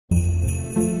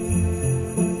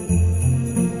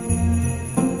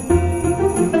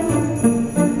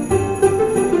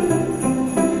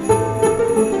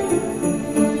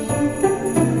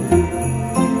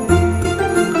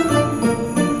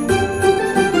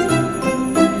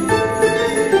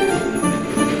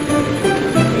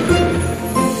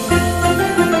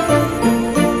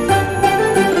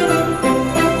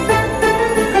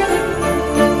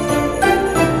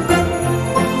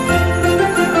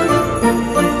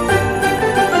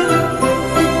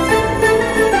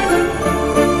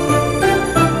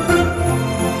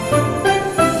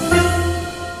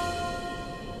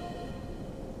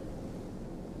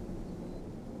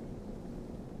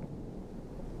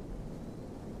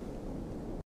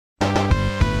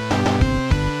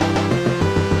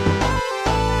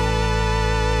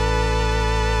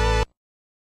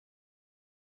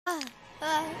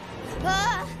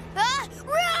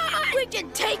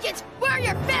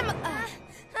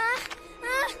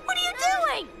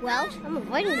Well, I'm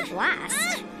avoiding the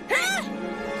blast.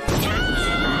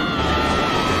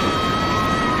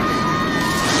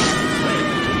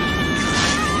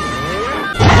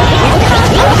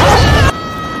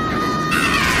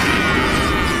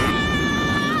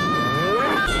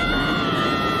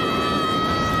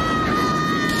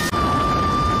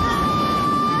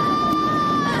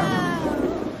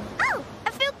 Oh,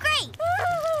 I feel great.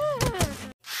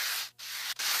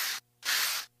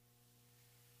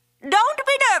 Don't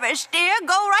be nervous, dear.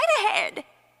 Go right ahead.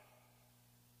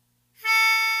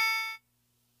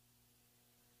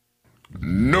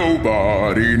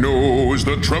 Nobody knows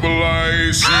the trouble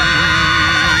I see.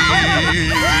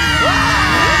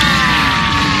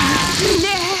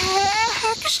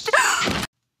 Next.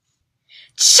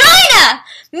 China!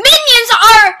 Minions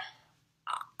are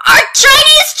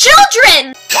Chinese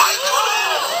children!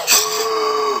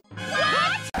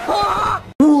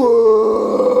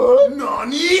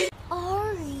 Nani?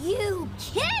 Are you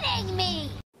kidding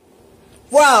me?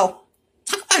 Wow,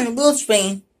 talk about a blue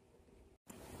screen.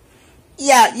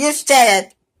 Yeah, you said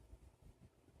it.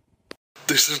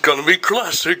 This is gonna be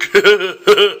classic. All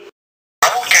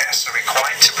guests are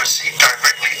required to proceed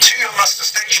directly to your muster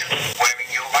station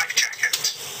wearing your life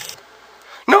jacket.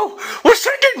 No, we're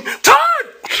sinking! Todd!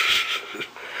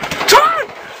 Todd!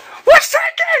 We're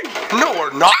sinking! No,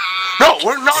 we're not. No,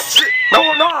 we're not sinking. No,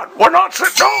 we're not. We're not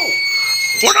sinking. No!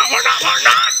 We're not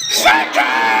sinking!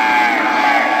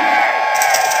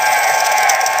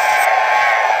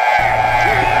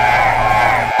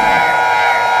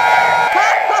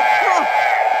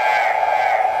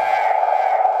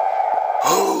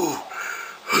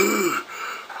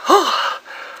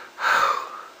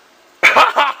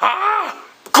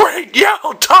 Great! Yeah,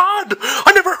 Todd!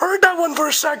 I never heard that one for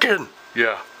a second.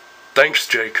 Yeah. Thanks,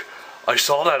 Jake. I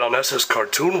saw that on SS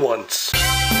Cartoon once.